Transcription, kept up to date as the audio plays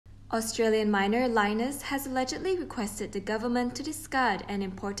Australian miner Lynas has allegedly requested the government to discard an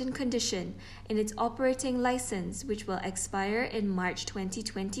important condition in its operating license, which will expire in March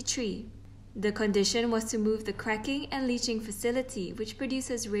 2023. The condition was to move the cracking and leaching facility, which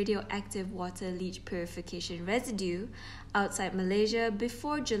produces radioactive water leach purification residue, outside Malaysia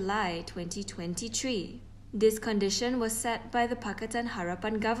before July 2023. This condition was set by the Pakatan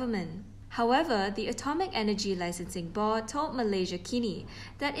Harapan government. However, the Atomic Energy Licensing Board told Malaysia Kini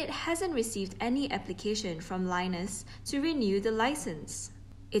that it hasn't received any application from Lynas to renew the license.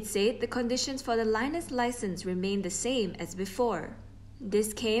 It said the conditions for the Lynas license remain the same as before.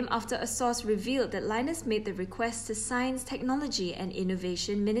 This came after a source revealed that Lynas made the request to Science, Technology and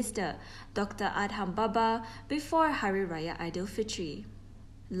Innovation Minister Dr. Adham Baba before Hari Raya Aidilfitri.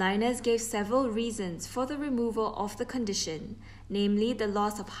 Lynas gave several reasons for the removal of the condition, namely the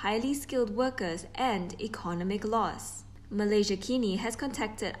loss of highly skilled workers and economic loss. Malaysia Kini has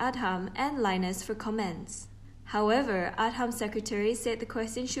contacted Adham and Lynas for comments. However, Adham's secretary said the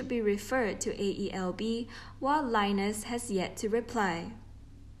question should be referred to AELB, while Lynas has yet to reply.